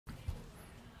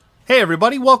Hey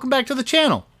everybody, welcome back to the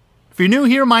channel. If you're new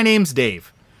here, my name's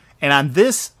Dave. And on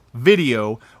this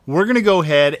video, we're going to go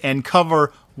ahead and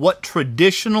cover what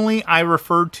traditionally I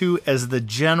refer to as the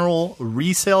general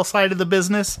resale side of the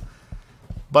business.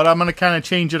 But I'm going to kind of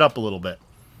change it up a little bit.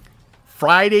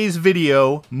 Friday's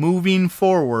video, moving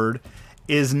forward,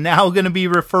 is now going to be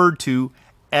referred to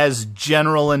as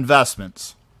general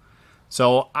investments.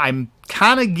 So I'm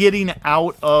kind of getting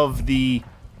out of the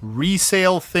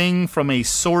resale thing from a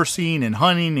sourcing and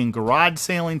hunting and garage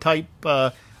sailing type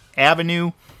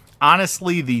avenue.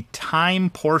 Honestly, the time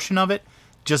portion of it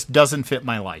just doesn't fit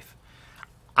my life.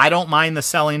 I don't mind the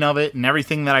selling of it, and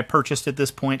everything that I purchased at this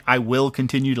point I will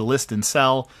continue to list and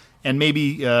sell, and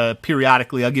maybe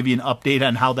periodically I'll give you an update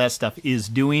on how that stuff is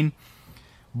doing.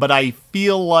 But I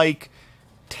feel like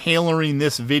tailoring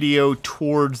this video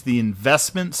towards the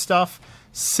investment stuff,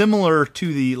 similar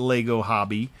to the Lego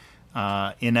hobby,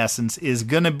 in essence, is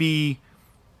going to be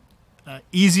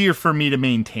easier for me to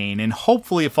maintain, and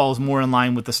hopefully it falls more in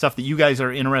line with the stuff that you guys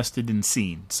are interested in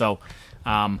seeing. So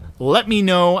let me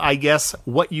know, I guess,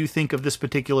 what you think of this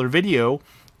particular video,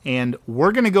 and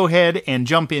we're going to go ahead and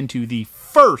jump into the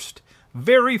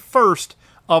very first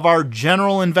of our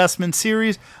general investment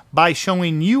series by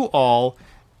showing you all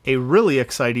a really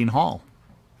exciting haul.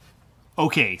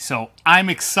 Okay, so I'm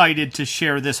excited to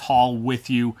share this haul with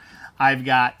you. I've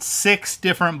got 6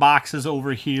 different boxes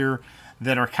over here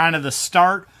that are kind of the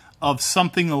start of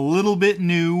something a little bit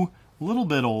new, a little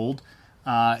bit old.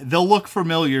 They'll look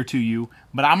familiar to you,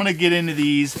 but I'm going to get into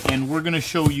these and we're going to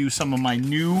show you some of my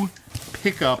new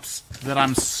pickups that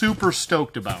I'm super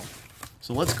stoked about.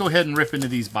 So let's go ahead and rip into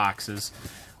these boxes.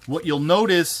 What you'll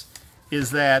notice is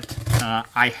that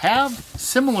I have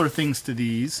similar things to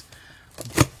these,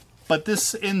 but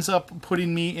this ends up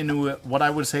putting me into what I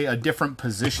would say a different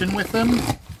position with them.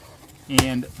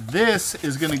 And this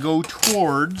is going to go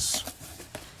towards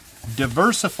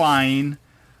diversifying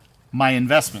my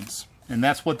investments. And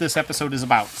that's what this episode is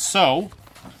about. So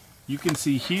you can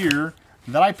see here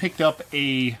that I picked up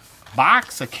a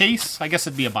box, a case, I guess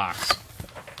it'd be a box,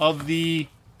 of the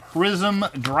Prism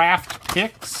Draft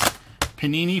Picks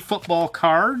Panini football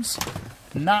cards.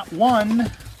 Not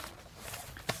one,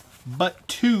 but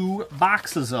 2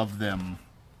 boxes of them.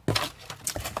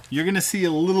 You're going to see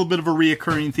a little bit of a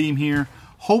reoccurring theme here.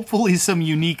 Hopefully some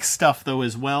unique stuff, though,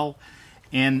 as well.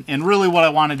 And really what I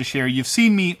wanted to share, you've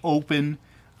seen me open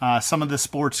some of the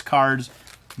sports cards.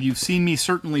 You've seen me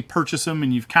certainly purchase them,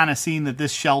 and you've kind of seen that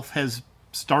this shelf has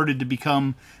started to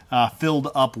become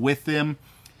filled up with them.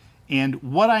 And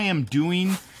what I am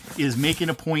doing is making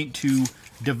a point to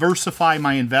diversify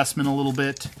my investment a little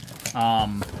bit.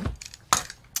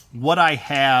 What I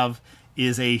have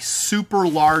is a super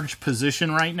large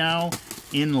position right now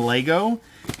in Lego,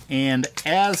 and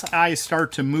as I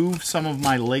start to move some of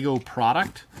my Lego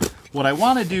product, what I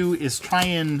want to do is try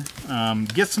and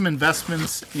get some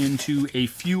investments into a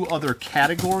few other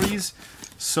categories,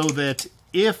 so that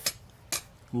if,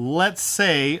 let's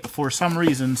say, for some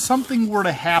reason, something were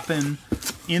to happen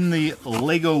in the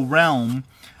Lego realm,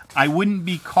 I wouldn't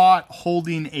be caught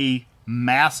holding a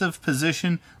massive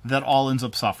position that all ends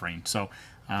up suffering. So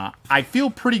I feel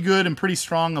pretty good and pretty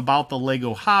strong about the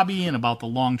Lego hobby and about the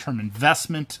long-term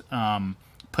investment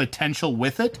potential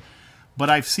with it. But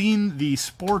I've seen the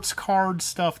sports card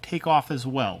stuff take off as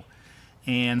well.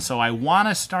 And so I want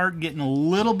to start getting a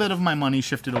little bit of my money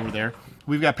shifted over there.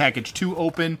 We've got package 2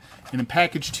 open. And in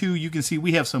package 2, you can see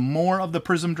we have some more of the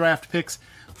Prism Draft Picks.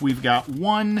 We've got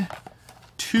 1,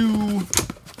 2,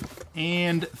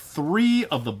 and 3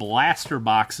 of the blaster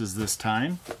boxes this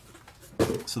time.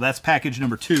 So that's package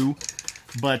number 2.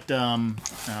 But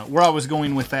where I was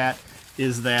going with that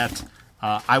is that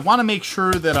I want to make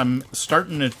sure that I'm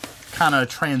starting to kind of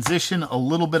transition a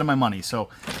little bit of my money. So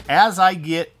as I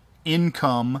get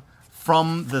income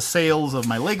from the sales of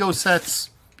my Lego sets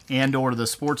and or the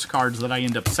sports cards that I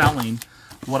end up selling,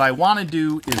 what I want to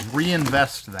do is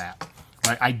reinvest that.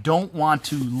 Right? I don't want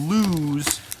to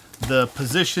lose the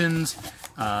positions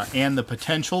and the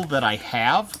potential that I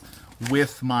have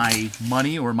with my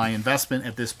money or my investment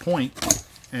at this point.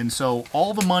 And so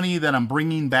all the money that I'm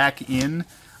bringing back in,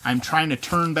 I'm trying to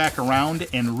turn back around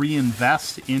and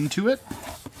reinvest into it.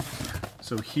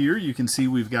 So here you can see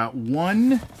we've got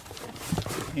 1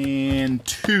 and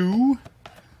 2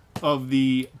 of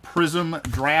the Prism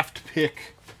Draft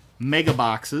Pick mega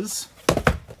boxes.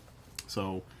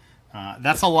 So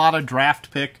that's a lot of draft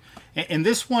pick. And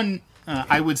this one,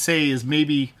 I would say, is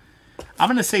maybe, I'm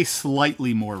going to say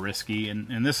slightly more risky.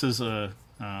 And this is a,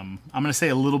 I'm going to say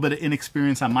a little bit of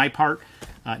inexperience on my part,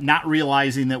 not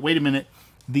realizing that, wait a minute,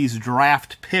 these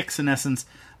draft picks, in essence,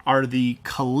 are the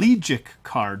collegiate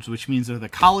cards, which means they're the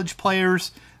college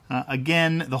players.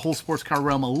 Again, the whole sports card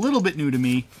realm, a little bit new to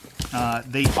me.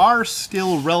 They are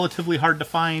still relatively hard to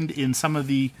find in some of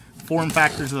the form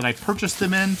factors that I purchased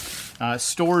them in.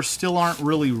 Stores still aren't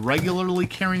really regularly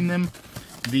carrying them.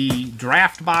 The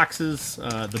draft boxes,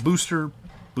 the booster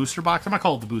box, I'm going to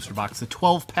call it the booster box, the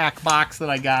 12-pack box that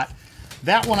I got,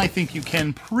 that one I think you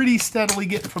can pretty steadily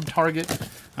get from Target,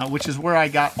 which is where I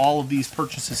got all of these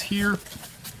purchases here.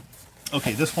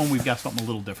 Okay, this one we've got something a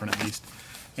little different at least.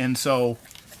 And so,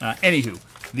 anywho,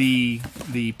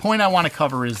 the point I want to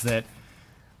cover is that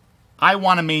I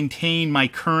want to maintain my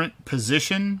current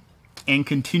position and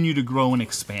continue to grow and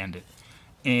expand it.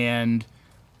 And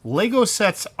Lego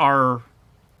sets are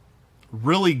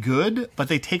really good, but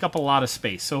they take up a lot of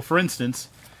space. So for instance,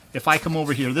 if I come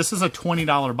over here, this is a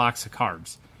 $20 box of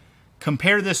cards.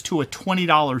 Compare this to a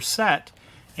 $20 set,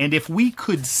 and if we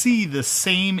could see the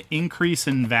same increase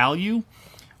in value,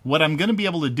 what I'm going to be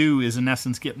able to do is, in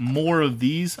essence, get more of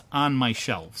these on my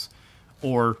shelves,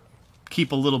 or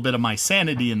keep a little bit of my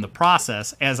sanity in the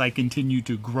process as I continue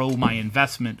to grow my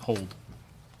investment hold.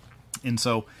 And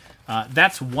so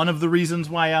that's one of the reasons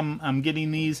why I'm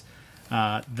getting these.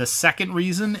 The second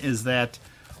reason is that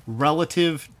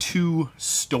relative to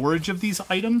storage of these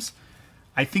items,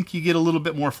 I think you get a little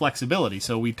bit more flexibility.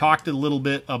 So we talked a little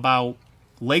bit about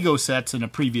Lego sets in a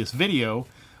previous video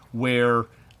where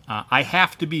I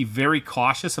have to be very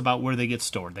cautious about where they get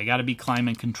stored. They got to be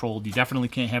climate controlled. You definitely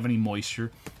can't have any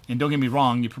moisture. And don't get me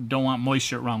wrong, you don't want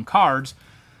moisture around cards.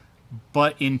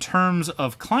 But in terms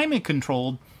of climate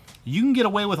controlled, you can get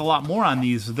away with a lot more on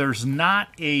these. There's not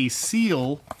a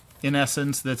seal, in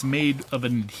essence, that's made of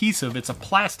an adhesive. It's a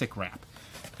plastic wrap.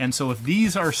 And so if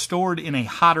these are stored in a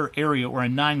hotter area or a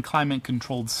non-climate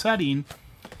controlled setting,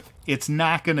 it's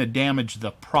not going to damage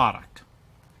the product.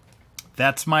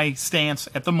 That's my stance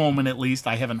at the moment, at least.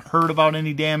 I haven't heard about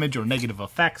any damage or negative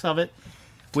effects of it,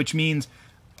 which means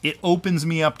it opens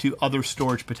me up to other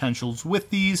storage potentials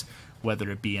with these, whether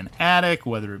it be an attic,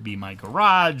 whether it be my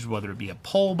garage, whether it be a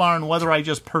pole barn, whether I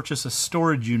just purchase a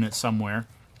storage unit somewhere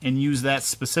and use that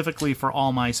specifically for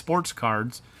all my sports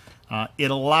cards. It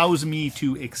allows me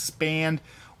to expand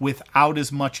without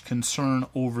as much concern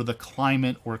over the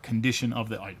climate or condition of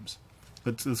the items.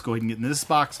 Let's go ahead and get in this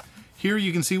box. Here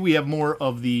you can see we have more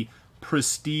of the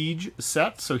Prestige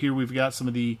set. So here we've got some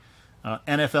of the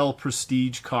NFL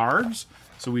Prestige cards.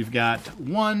 So we've got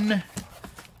 1,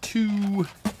 2,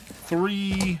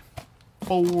 3,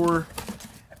 4,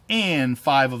 and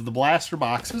 5 of the blaster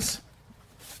boxes.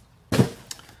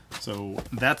 So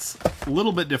that's a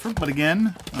little bit different, but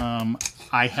again,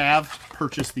 I have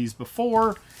purchased these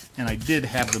before, and I did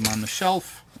have them on the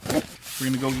shelf. We're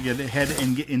going to go get ahead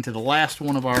and get into the last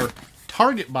one of our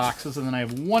Target boxes, and then I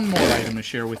have one more item to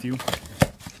share with you.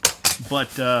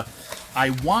 But I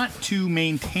want to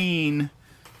maintain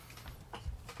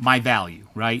my value,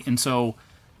 right? And so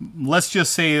let's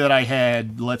just say that I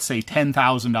had, let's say,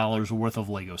 $10,000 worth of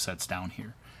Lego sets down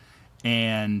here.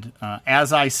 And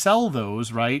as I sell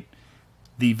those, right,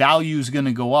 the value is going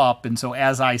to go up. And so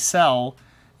as I sell,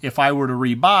 if I were to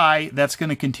rebuy, that's going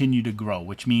to continue to grow,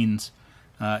 which means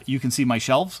you can see my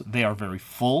shelves. They are very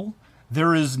full.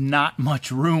 There is not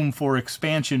much room for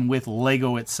expansion with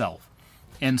Lego itself.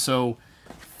 And so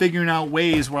figuring out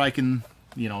ways where I can,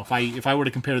 you know, if I were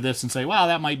to compare this and say, wow,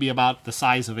 that might be about the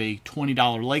size of a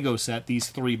 $20 Lego set, these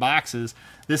 3 boxes,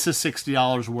 this is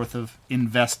 $60 worth of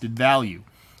invested value.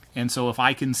 And so if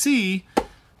I can see,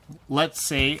 let's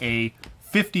say, a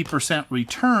 50%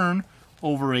 return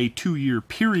over a 2-year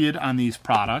period on these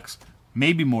products,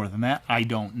 maybe more than that, I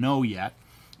don't know yet.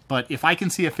 But if I can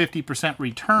see a 50%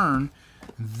 return,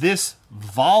 this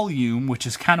volume, which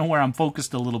is kind of where I'm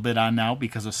focused a little bit on now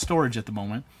because of storage at the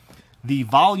moment, the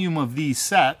volume of these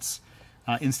sets,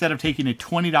 instead of taking a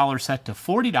 $20 set to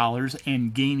 $40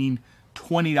 and gaining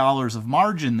 $20 of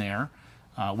margin there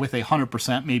with a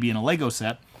 100% maybe in a Lego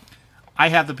set, I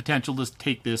have the potential to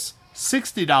take this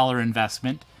 $60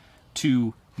 investment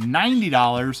to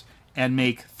 $90 and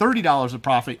make $30 of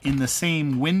profit in the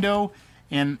same window.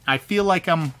 And I feel like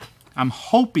I'm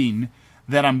hoping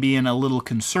that I'm being a little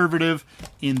conservative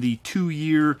in the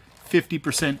 2-year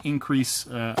 50% increase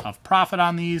of profit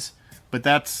on these. But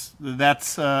that's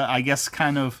I guess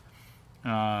kind of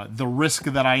the risk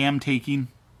that I am taking.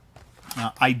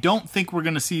 I don't think we're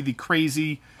going to see the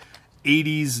crazy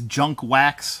 80s junk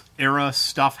wax era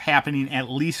stuff happening, at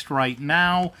least right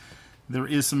now. There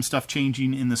is some stuff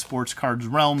changing in the sports cards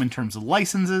realm in terms of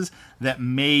licenses that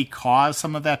may cause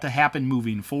some of that to happen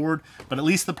moving forward. But at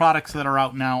least the products that are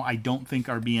out now, I don't think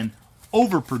are being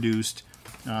overproduced,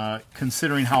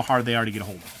 considering how hard they are to get a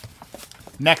hold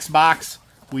of. Next box,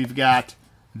 we've got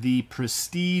the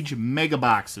Prestige Mega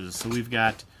Boxes. So we've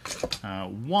got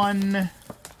 1,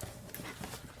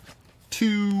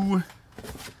 2,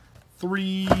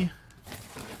 3,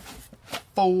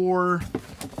 4,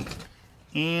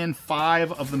 and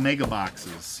 5 of the Mega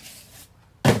Boxes.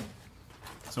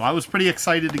 So I was pretty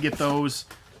excited to get those.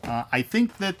 I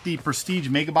think that the Prestige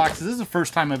Mega Boxes, this is the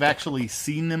first time I've actually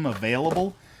seen them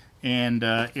available, and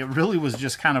it really was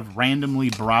just kind of randomly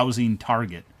browsing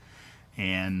Target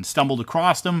and stumbled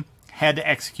across them, had to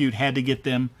execute, had to get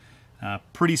them.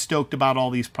 Pretty stoked about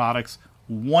all these products.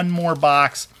 One more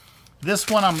box. This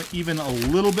one I'm even a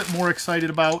little bit more excited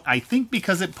about. I think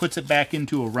because it puts it back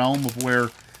into a realm of where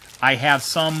I have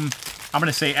some, I'm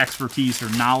going to say expertise or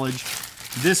knowledge.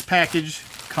 This package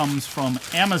comes from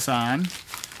Amazon,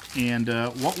 and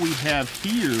what we have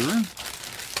here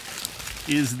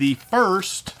is the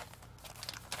first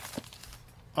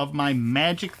of my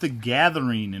Magic the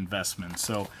Gathering investments.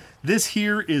 So this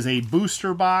here is a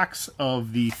booster box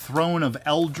of the Throne of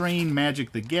Eldraine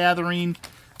Magic the Gathering.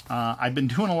 I've been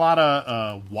doing a lot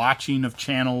of watching of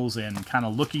channels and kind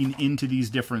of looking into these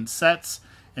different sets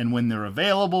and when they're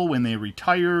available, when they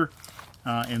retire.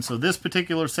 And so this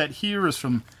particular set here is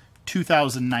from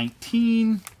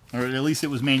 2019, or at least it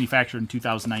was manufactured in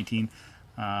 2019.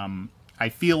 I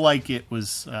feel like it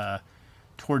was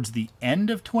towards the end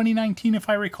of 2019, if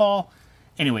I recall.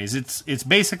 Anyways, it's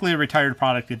basically a retired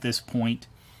product at this point.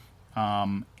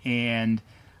 And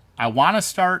I want to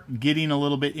start getting a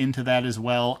little bit into that as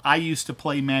well. I used to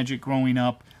play Magic growing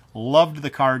up. Loved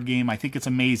the card game. I think it's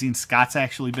amazing. Scott's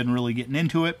actually been really getting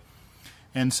into it.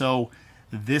 And so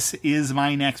this is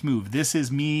my next move. This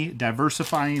is me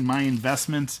diversifying my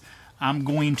investments. I'm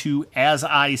going to, as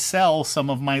I sell some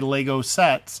of my Lego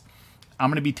sets, I'm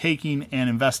going to be taking and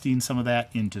investing some of that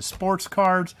into sports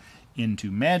cards, into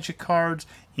Magic cards,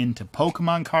 into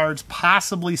Pokemon cards,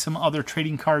 possibly some other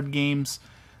trading card games.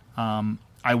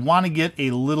 I want to get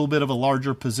a little bit of a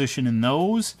larger position in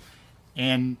those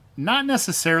and not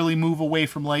necessarily move away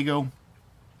from Lego.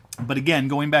 But again,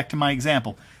 going back to my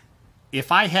example,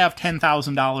 if I have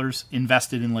 $10,000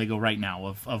 invested in Lego right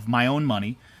now of my own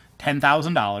money,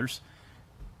 $10,000,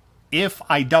 if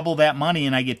I double that money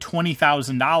and I get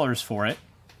 $20,000 for it,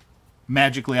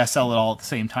 magically I sell it all at the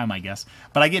same time, I guess,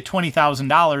 but I get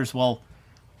 $20,000, well,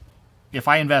 if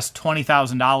I invest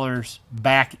 $20,000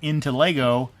 back into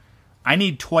Lego, I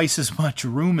need twice as much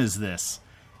room as this.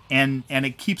 And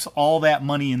it keeps all that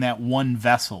money in that one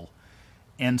vessel.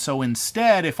 And so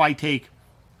instead, if I take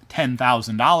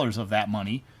 $10,000 of that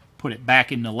money, put it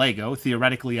back into Lego,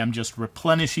 theoretically I'm just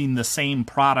replenishing the same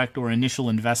product or initial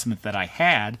investment that I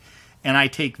had, and I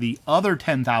take the other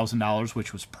 $10,000,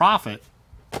 which was profit,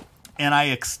 and I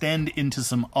extend into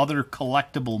some other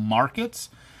collectible markets,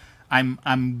 I'm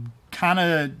kind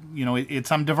of, you know,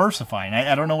 I'm diversifying.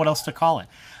 I don't know what else to call it.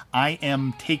 I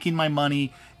am taking my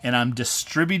money and I'm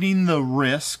distributing the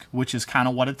risk, which is kind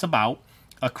of what it's about,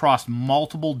 across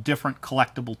multiple different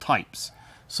collectible types.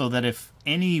 So that if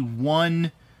any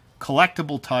one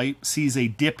collectible type sees a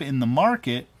dip in the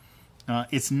market,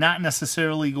 it's not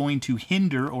necessarily going to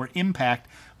hinder or impact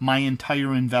my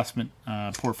entire investment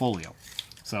portfolio.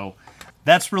 So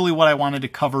that's really what I wanted to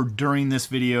cover during this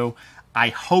video. I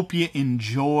hope you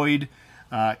enjoyed.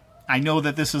 I know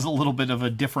that this is a little bit of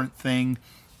a different thing,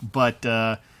 but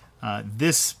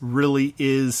this really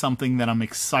is something that I'm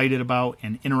excited about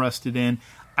and interested in.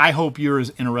 I hope you're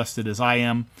as interested as I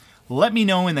am. Let me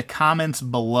know in the comments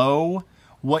below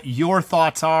what your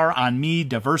thoughts are on me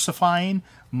diversifying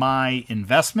my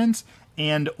investments,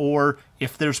 and or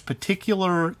if there's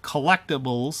particular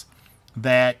collectibles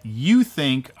that you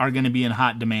think are going to be in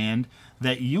hot demand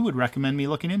that you would recommend me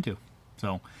looking into.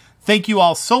 So thank you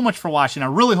all so much for watching. I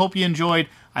really hope you enjoyed.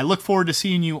 I look forward to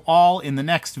seeing you all in the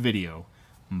next video.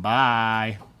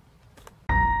 Bye.